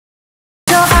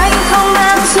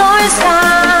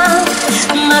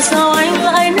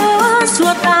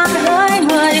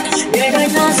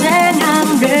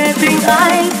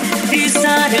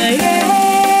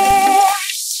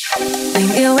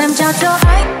trao cho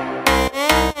anh.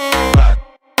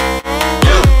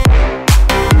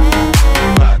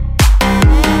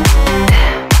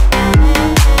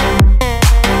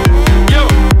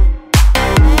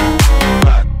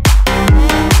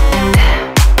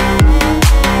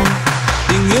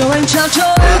 Tình yêu anh trao cho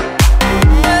em.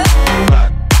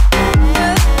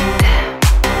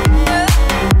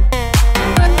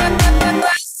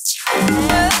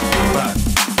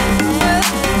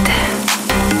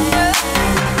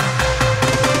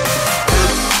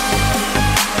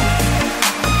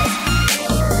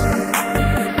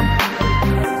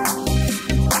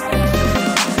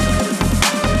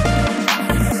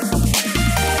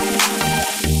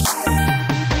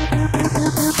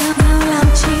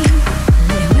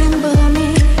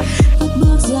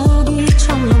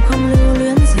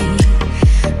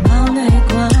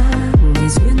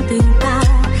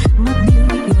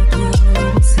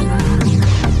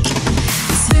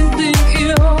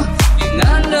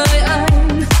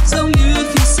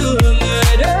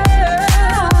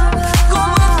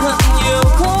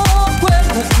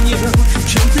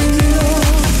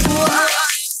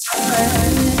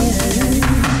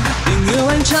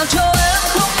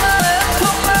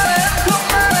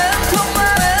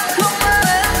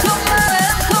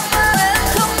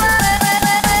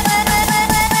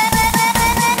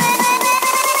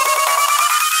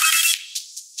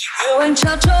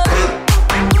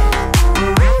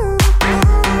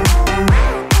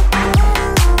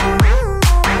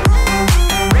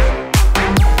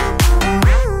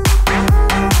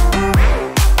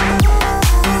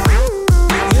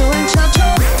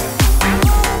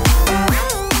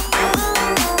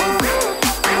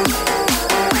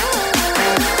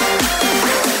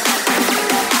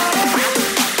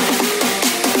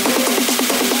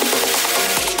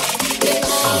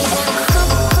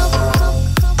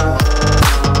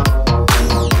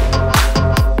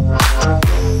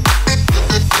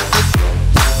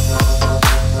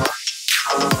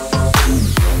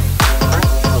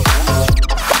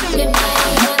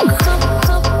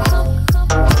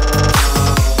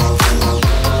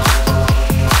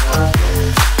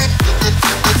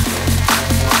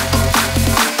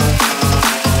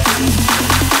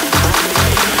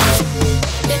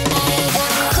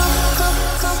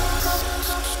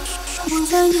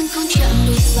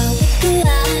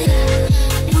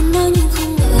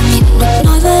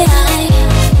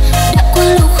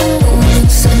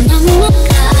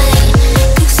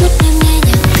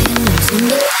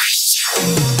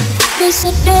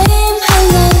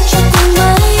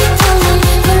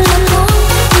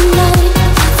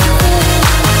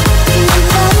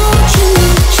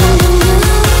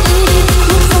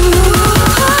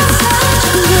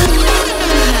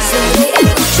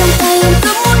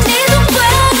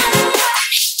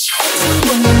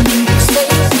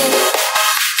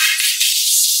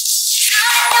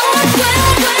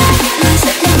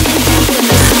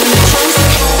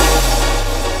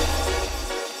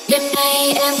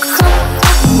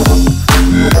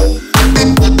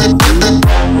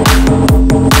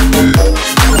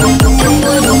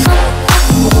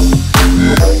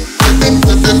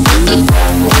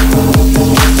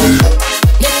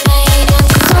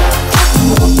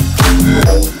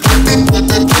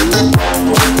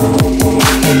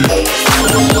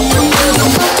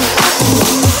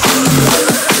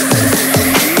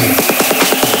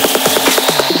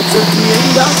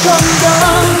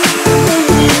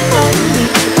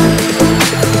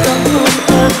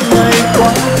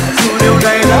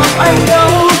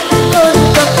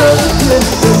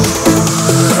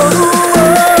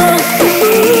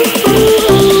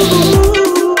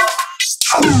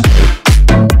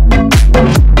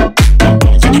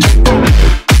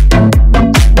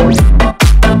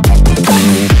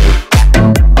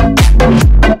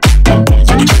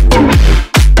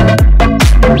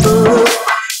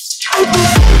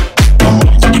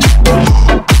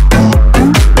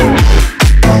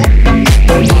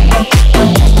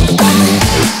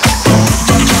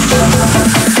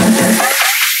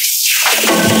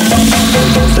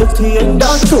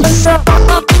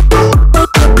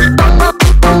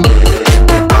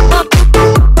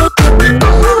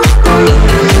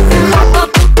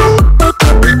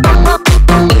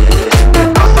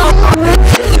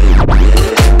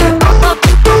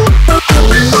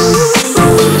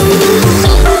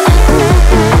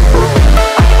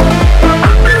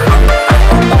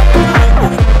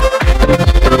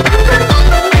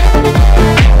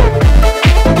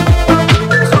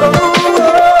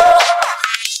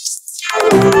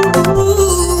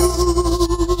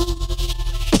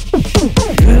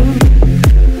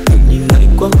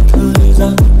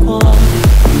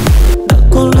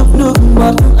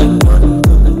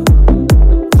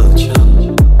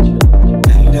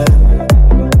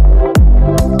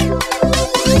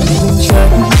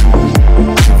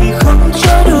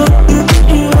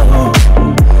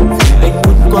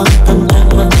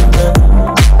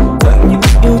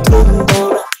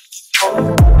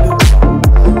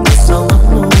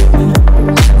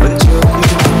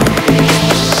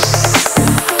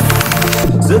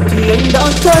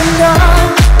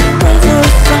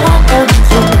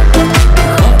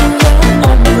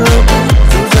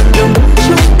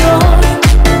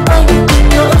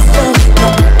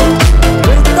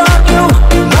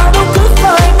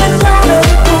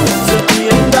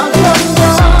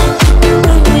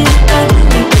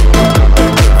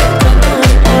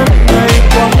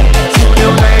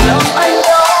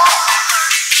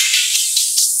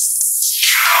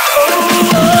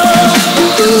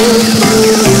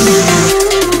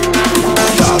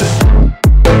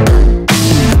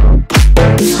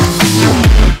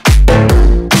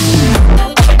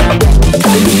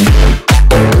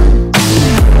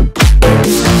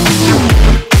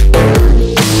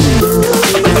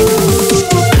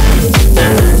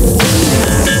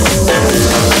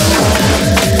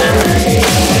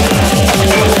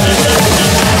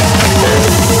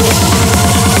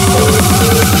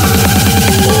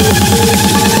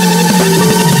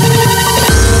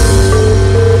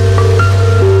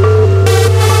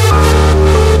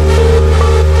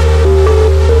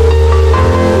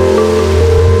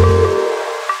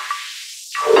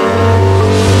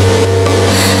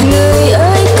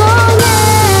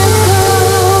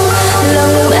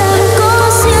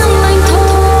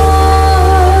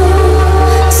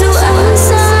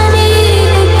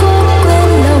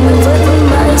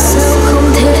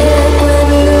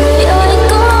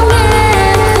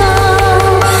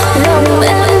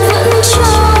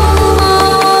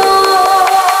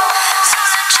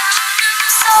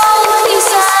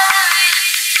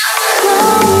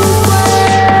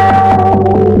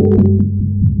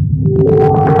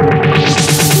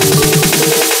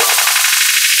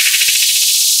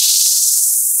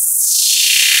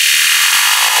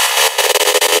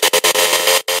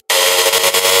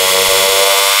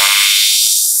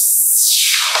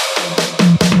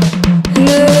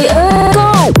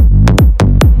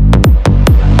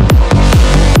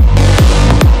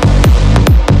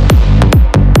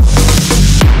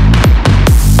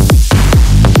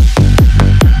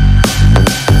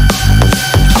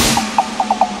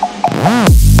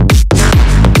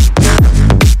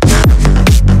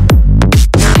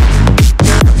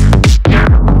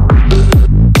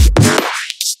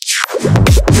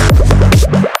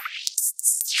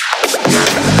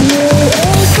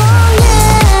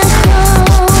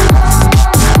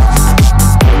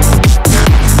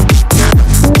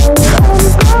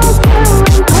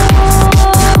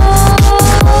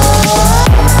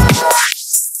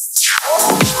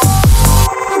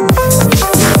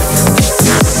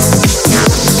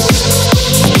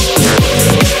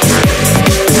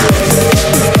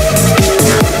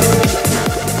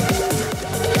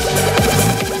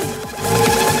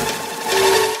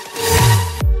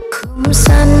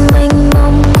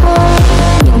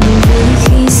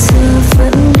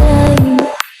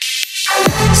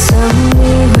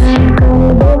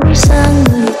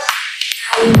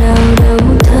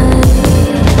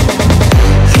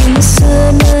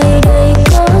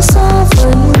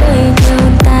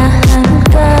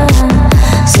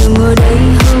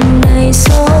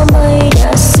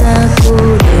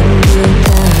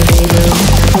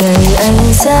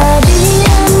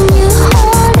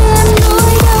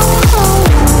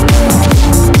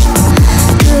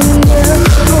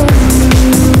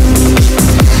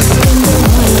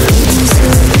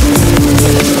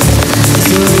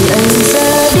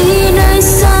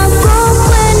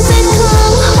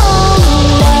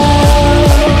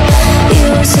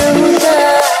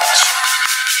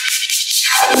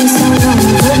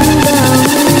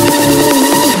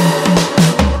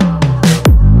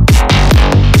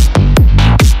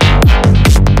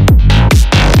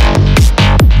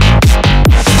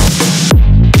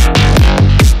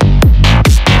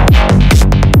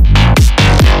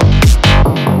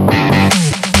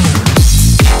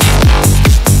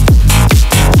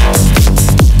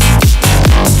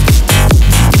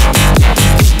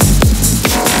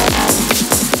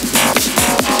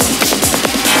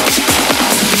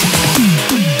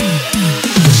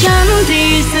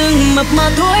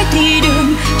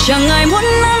 chẳng ai muốn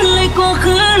lăn lấy quá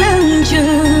khứ lưng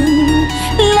chừng,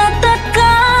 là tất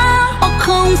cả hoặc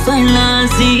không phải là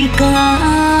gì cả.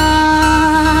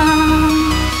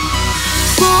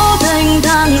 Phố thanh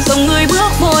thang dòng người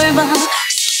bước vội vàng,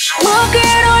 mưa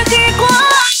kia đôi khi quá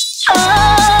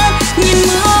ân, nhìn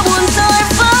mưa buồn rơi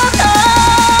vỡ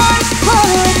tan vỡ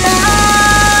tan.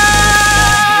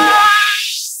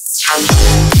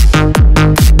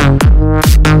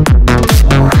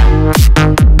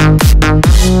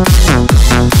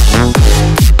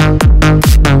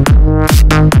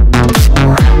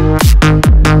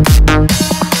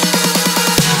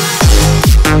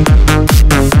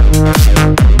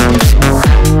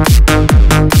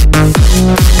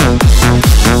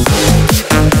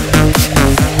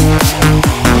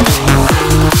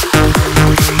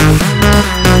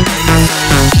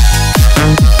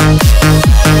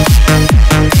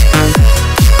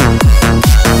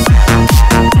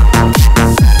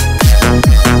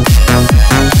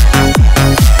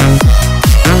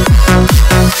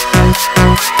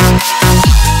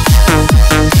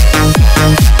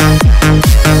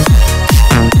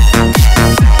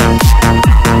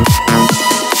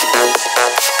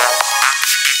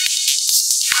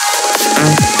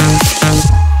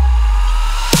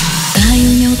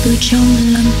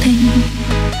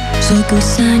 cứ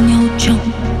xa nhau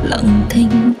trong lặng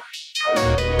thinh,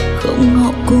 không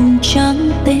họ cùng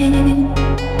trắng tên,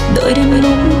 đợi đến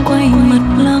lúc quay mặt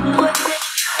lạc quên.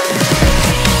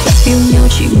 Yêu nhau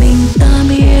chỉ mình ta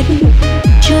biết,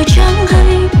 trời trắng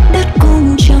hay đất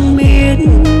cũng chẳng biết,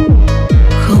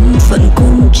 không phận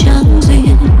cũng chẳng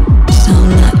duyên, sao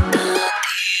lại ta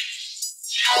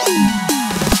thì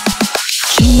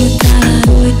chỉ như ta là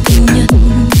đôi tình nhân,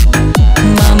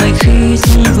 mà mấy khi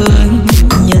sống với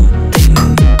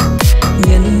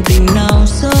nhân tình nào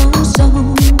xấu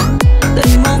sâu,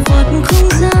 tận mong Phật không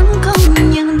dám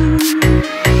công nhận,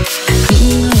 cứ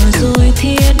ngờ rồi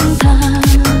thiết tha,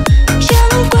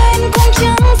 chẳng quên cũng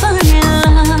chẳng phải là,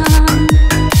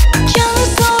 chẳng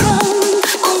sâu đậm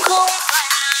cũng không phải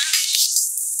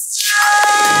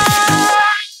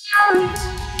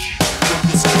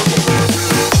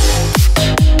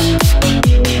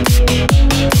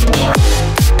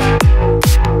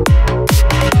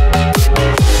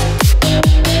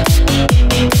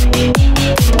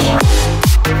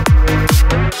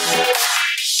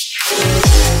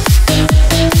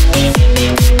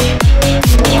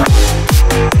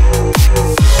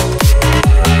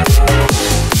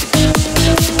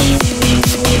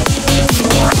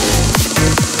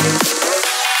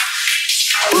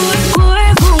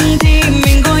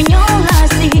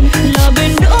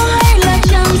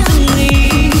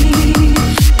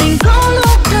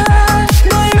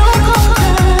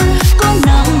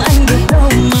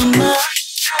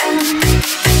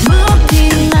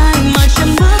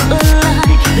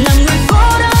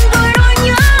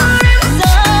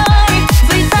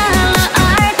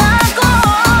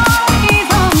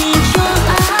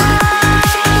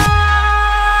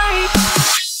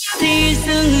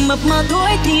mà thôi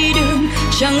thì đừng,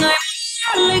 chẳng ai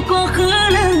muốn lấy quá khứ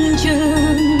lưng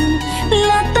chừng,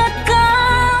 là tất cả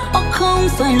hoặc không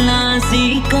phải là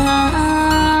gì cả.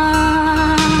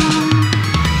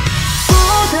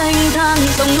 Phố thanh thang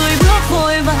dòng người bước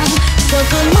vội vàng, giờ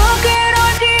cơn mưa kia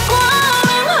đôi khi quá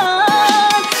lớn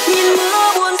hơn, nhìn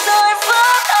mưa buồn rơi vỡ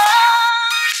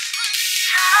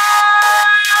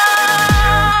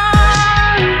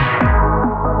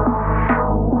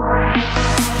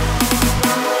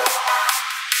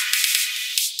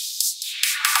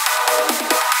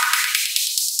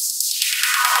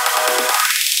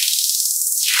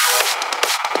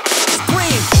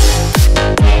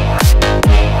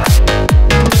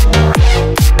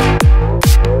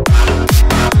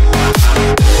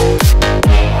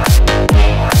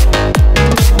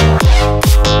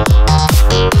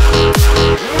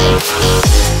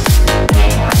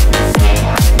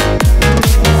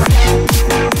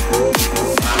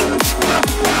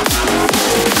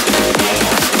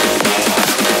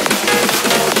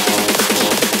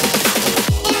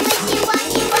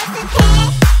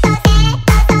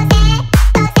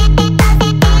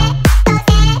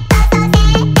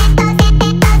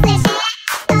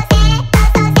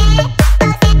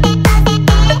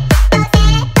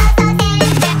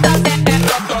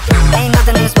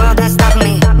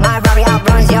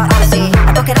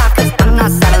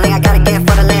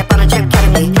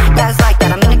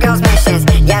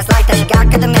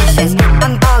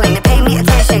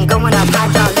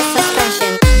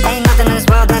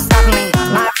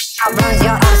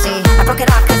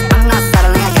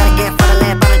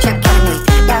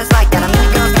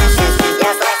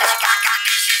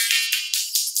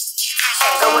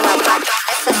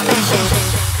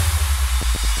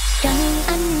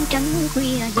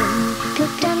rừng thức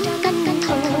trắng cánh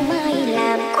thâu mai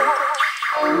làm cô.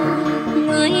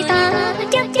 Người ta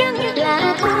chắc chắn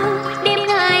là cô đêm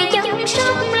ngày chăm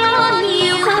sóc lo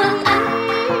nhiều hơn anh.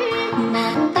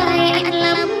 Bàn tay anh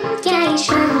lắm chai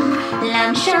sừng,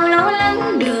 làm sao lo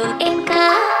lắng được em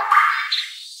cả.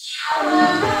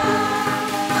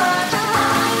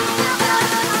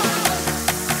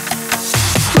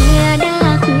 Khuya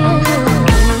đã khuya rồi,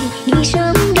 đi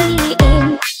sớm đi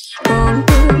em, còn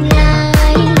tương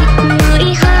lai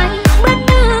người hai bất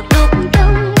nước đục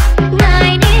trong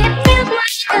ngày đêm nhắc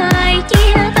mắt ngày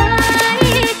chia tay.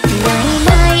 Ngày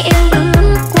mai em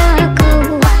bước qua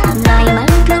cầu, ngày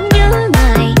mang thương nhớ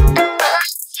ngày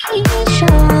anh ở sau.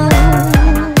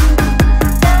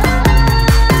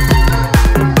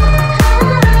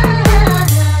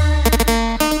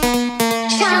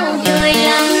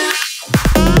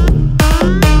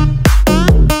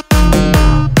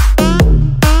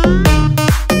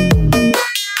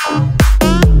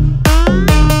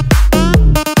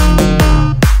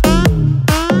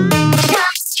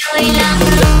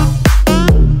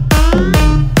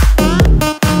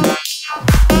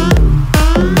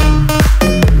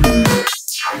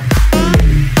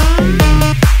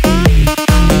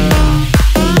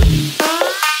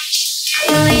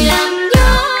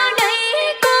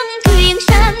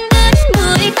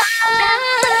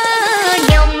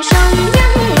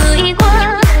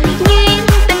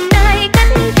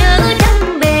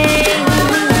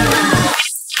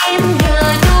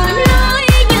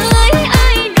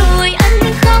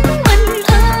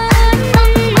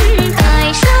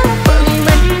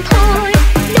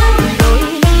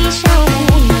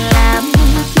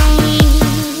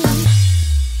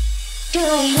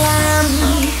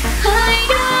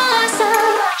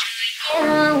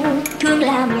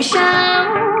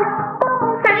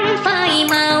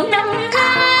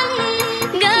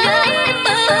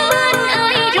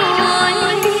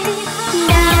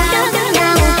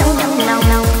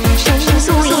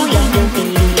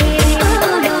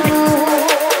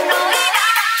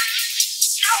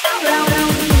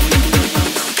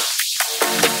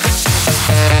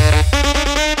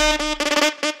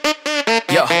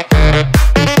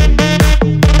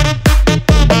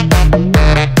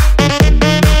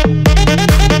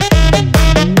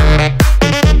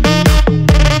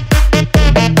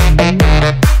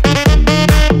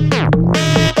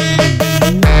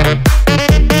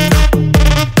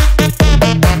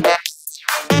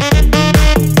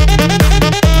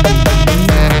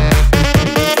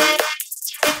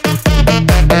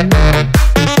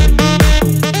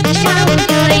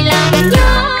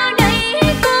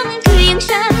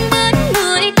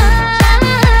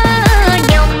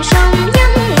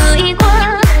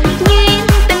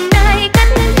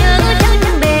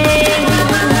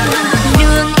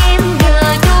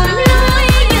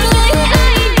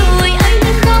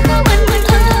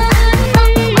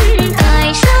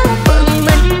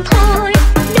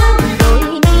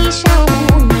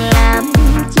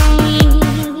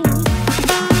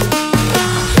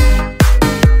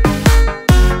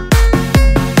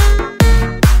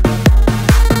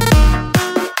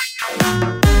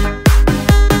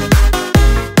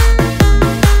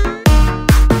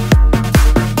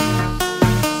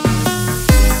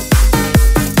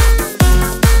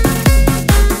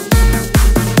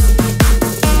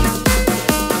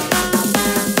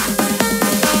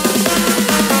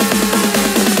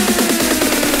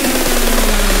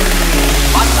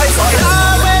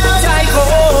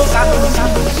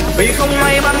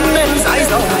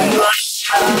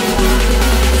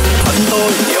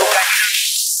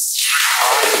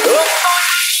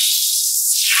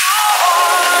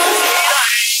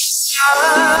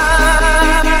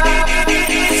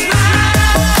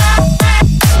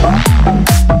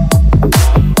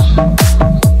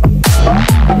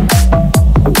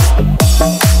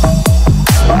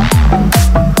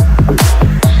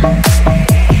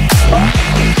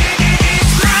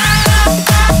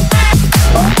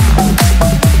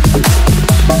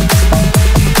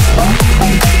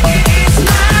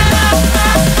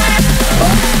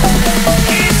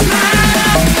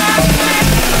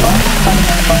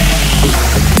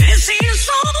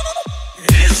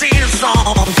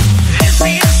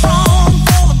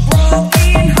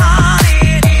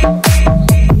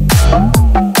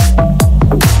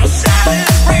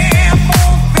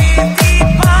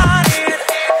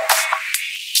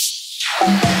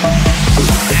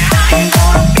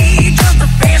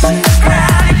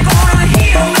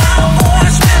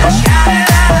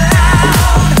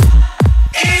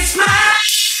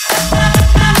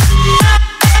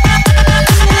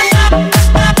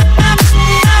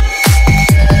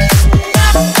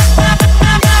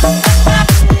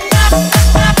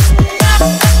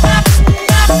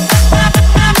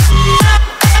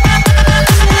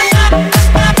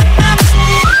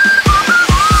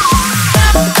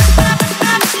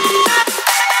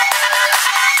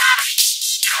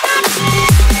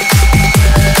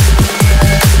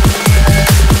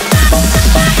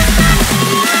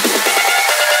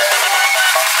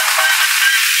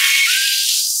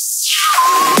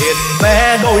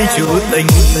 tình,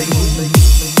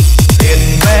 liền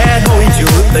vẽ đôi chữ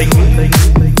tình,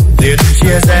 liền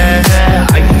chia rẽ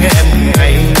anh em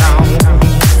ngày nào.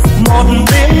 Một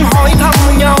tiếng hỏi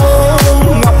thăm nhau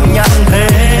ngọc nhằn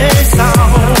thế sao?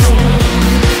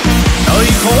 Đời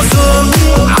khổ sướng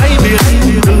ai biết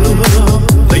được,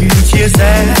 tình chia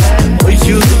rẽ mỗi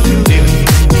chữ tình,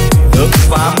 nước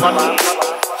và mất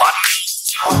hoạt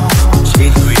chỉ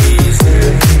tùy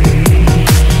duyên.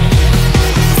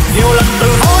 Nhiều lần tự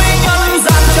hối nhân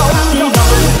gian trong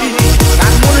đời,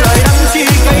 ngàn muôn lời đắng chi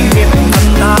cây nghiệp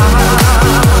thân ta.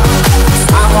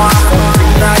 Xa hoa không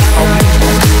tình ai không,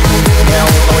 nghèo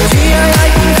tội chi ai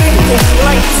anh cùng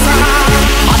lạnh xa.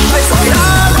 Mặt thấy sỏi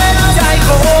đá bên trai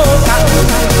khô cằn,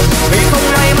 vì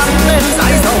không may mắn nên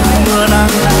dãi dầu mưa nắng.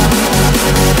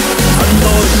 Thân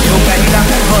tôi nhiều ngày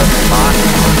đắng hơn bạn,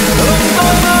 thương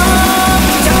tôi mãi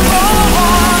chẳng có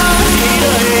hoa khi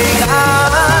đời ta.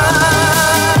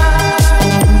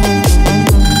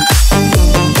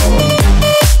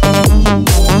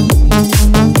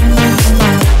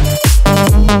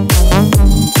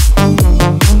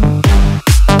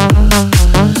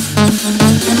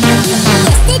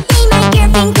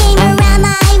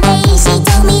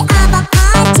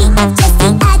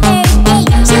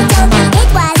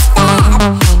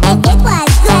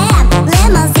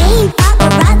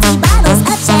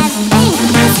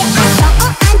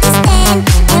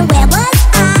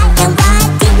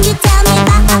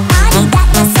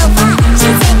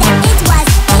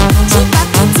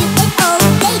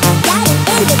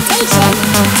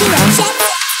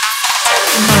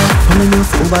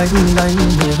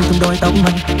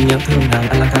 Nhớ thương nàng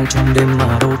anh lang thang trong đêm mà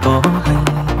đâu có hay.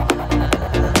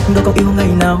 Đâu có yêu ngày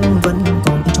nào vẫn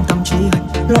còn trong tâm trí hay.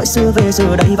 Loại xưa về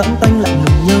giờ đây vẫn tanh lạnh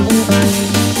lùng nhớ ai.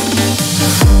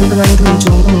 Từng ngày thương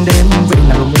chung đêm vậy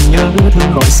nào mình nhớ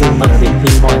thương gọi xin mà tình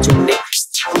hình mọi chung đêm.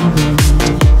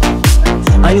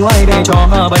 Ai yêu ai để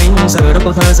cho bây giờ đâu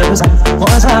có thơ dẫn dắt.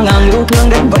 Hóa ra ngàn yêu thương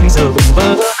đến bây giờ cùng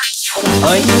vỡ.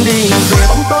 Anh đi về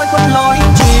bóng tôi quên lối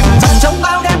chìm dần trong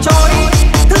bao đêm trôi.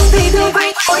 Thương thì thương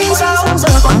vậy thôi sao giờ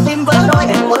còn tim vỡ đôi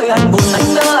em ơi anh buồn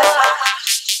anh đỡ em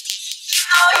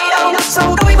ơi đau nặng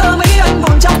sâu đôi bờ mi anh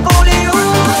buồn trong cô liêu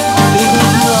vì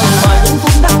thương mà những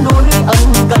phút đang đôi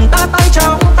anh cần ta tay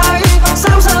trong tay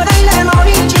sao giờ đây lẻ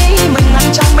loi chi mình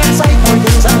anh trong men say thôi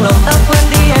đừng rằng lòng ta quên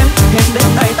đi em hẹn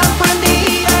đêm này ta quên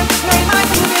đi em ngày mai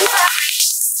tình biến xa.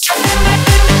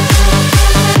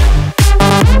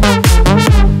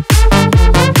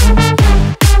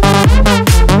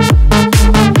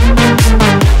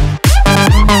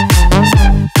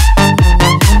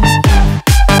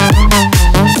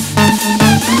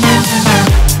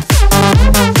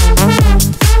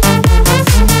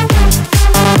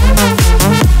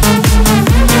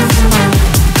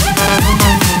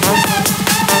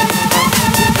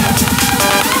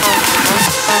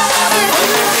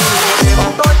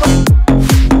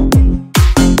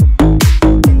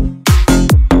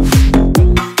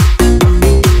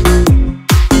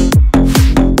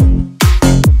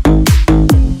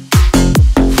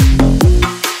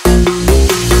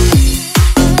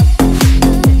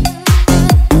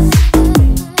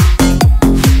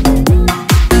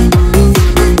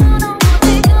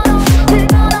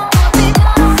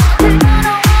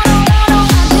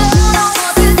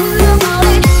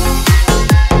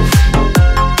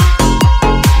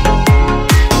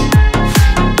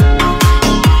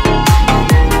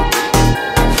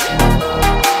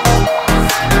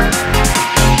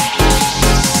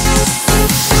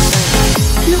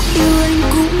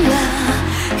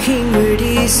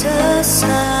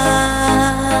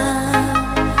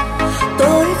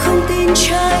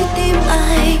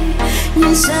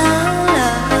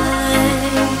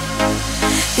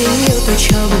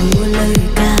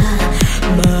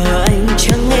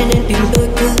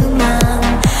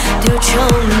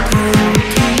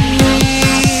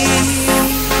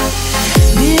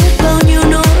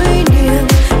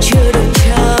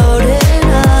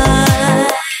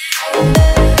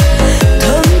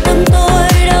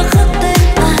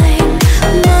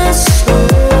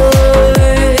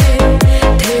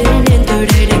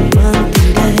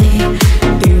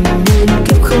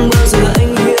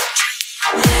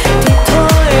 Thì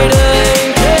thôi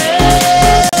đời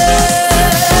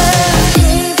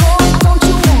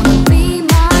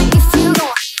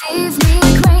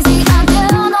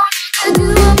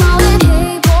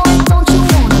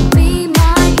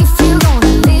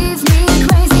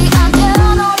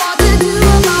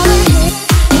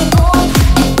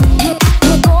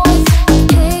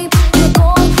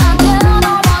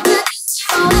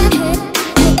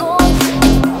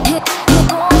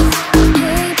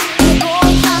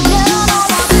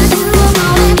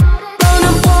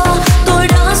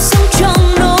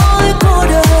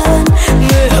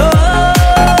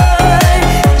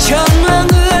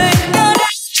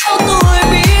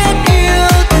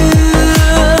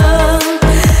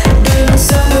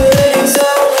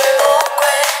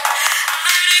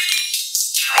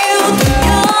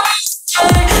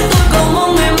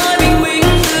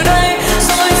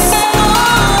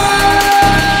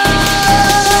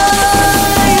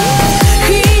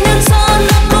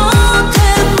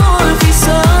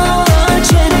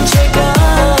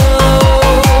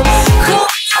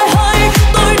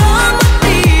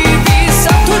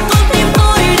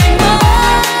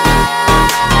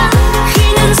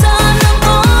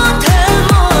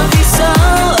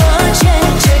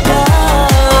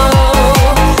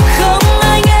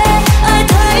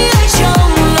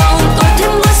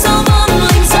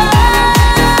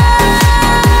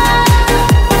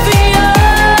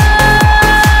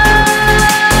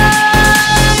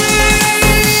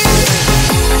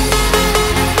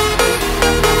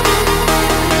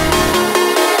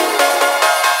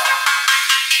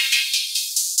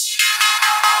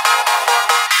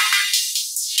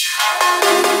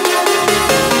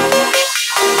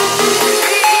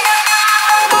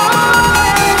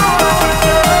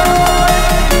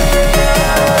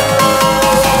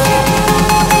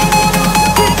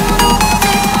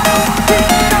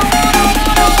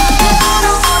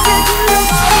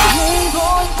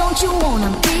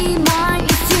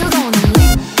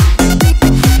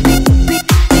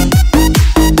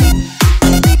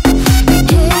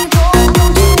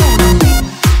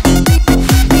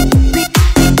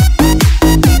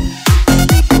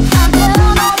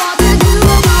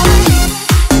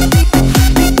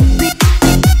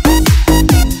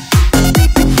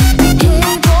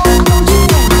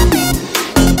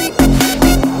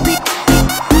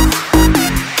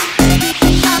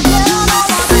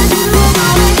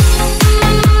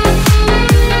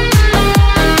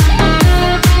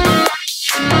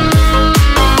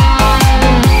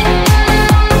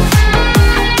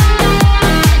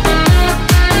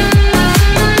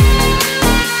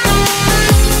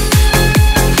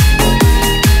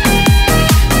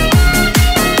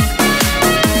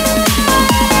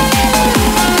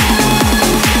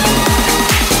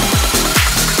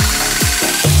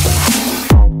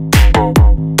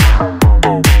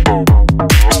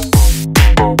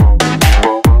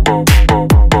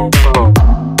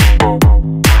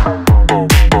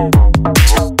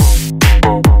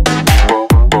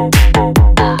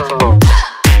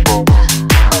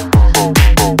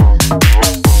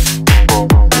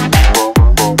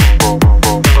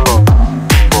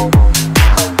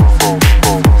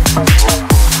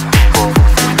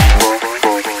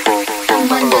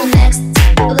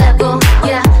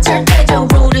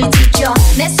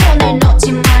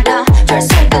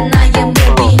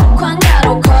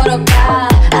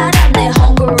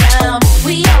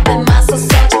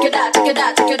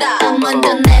I'm on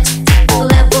the next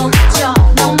level. 저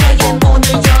너머의 문을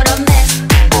열어 next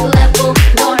level.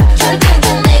 널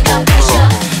결국엔 내가 부셔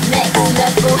next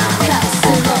level.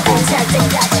 가슴으로 잘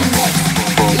때까지 next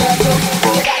level.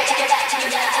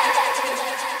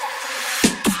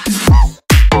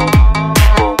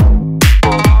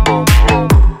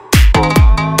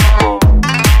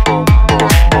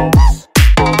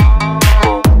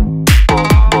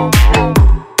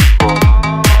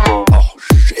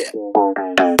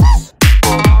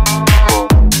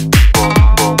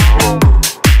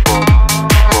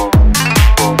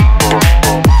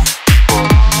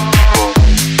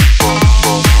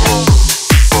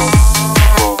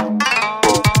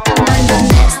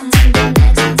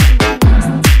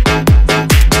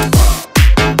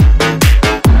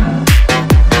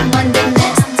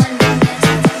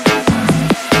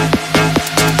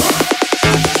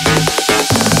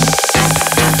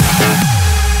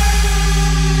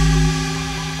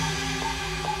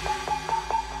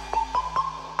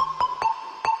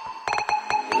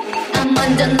 I'm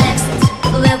on the next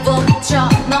level. 저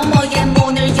너머의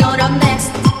문을 열어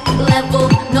next level.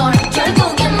 널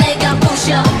결국엔 내가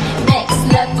부셔 next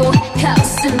level.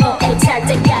 가슴으로 찰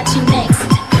때까지 next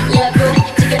level.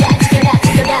 지겨라 지겨라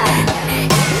지겨라.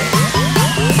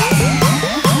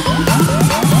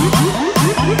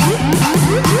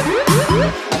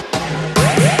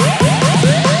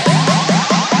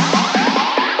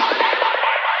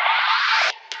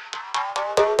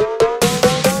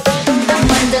 I'm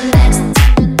on the next.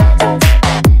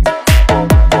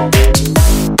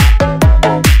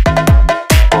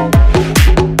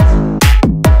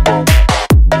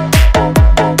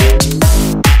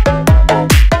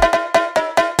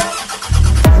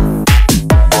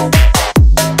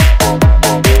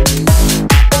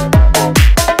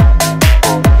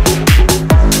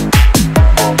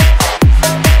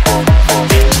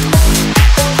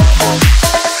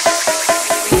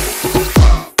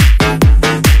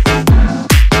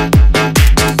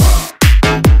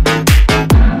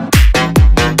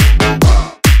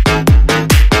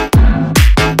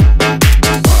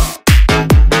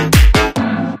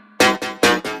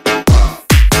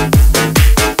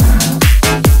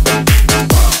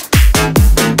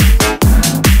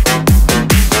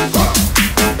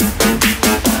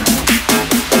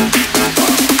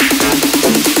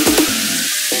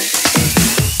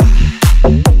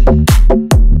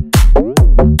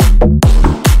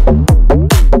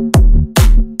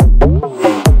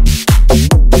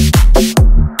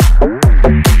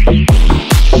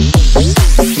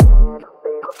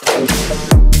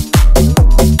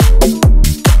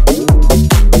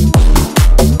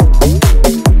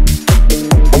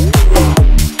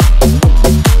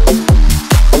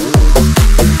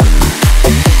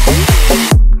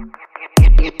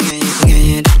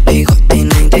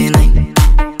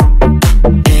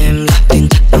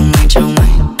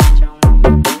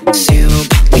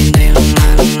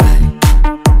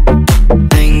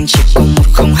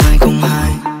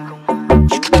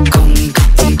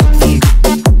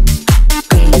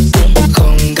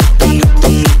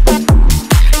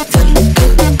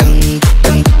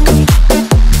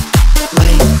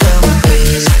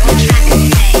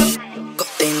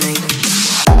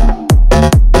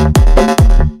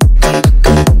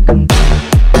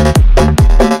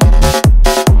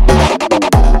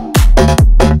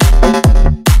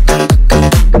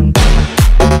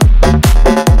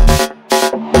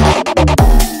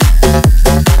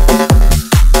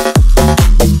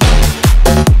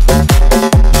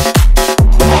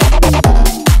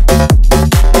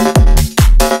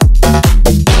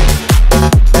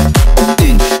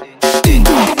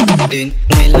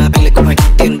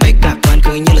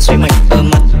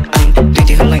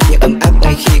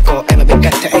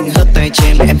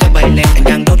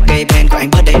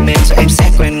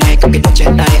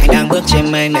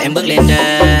 Em bước lên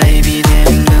đây baby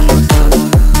em đang một tờ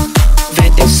vết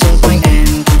tích xung quanh em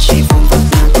cũng chỉ vương vặt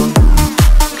là tôi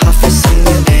hát phải xinh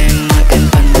như em nói em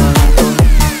cần đó là tôi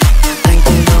anh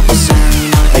cũng đâu có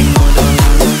sang nói anh ngồi đó là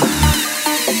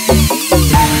tôi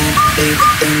đi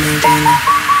tên này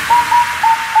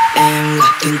em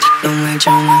là tên thật đông anh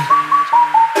trong anh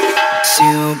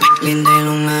siêu bạch lên đây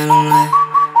lung lai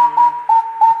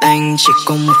anh chỉ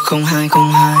có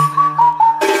 10202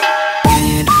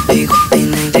 đi gọi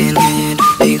tên anh tên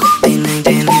đi gọi tên anh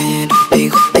tên đi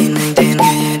gọi tên anh tên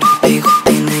đi gọi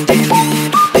tên anh tên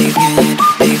đi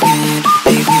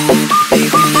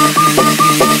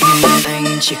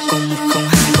anh chỉ có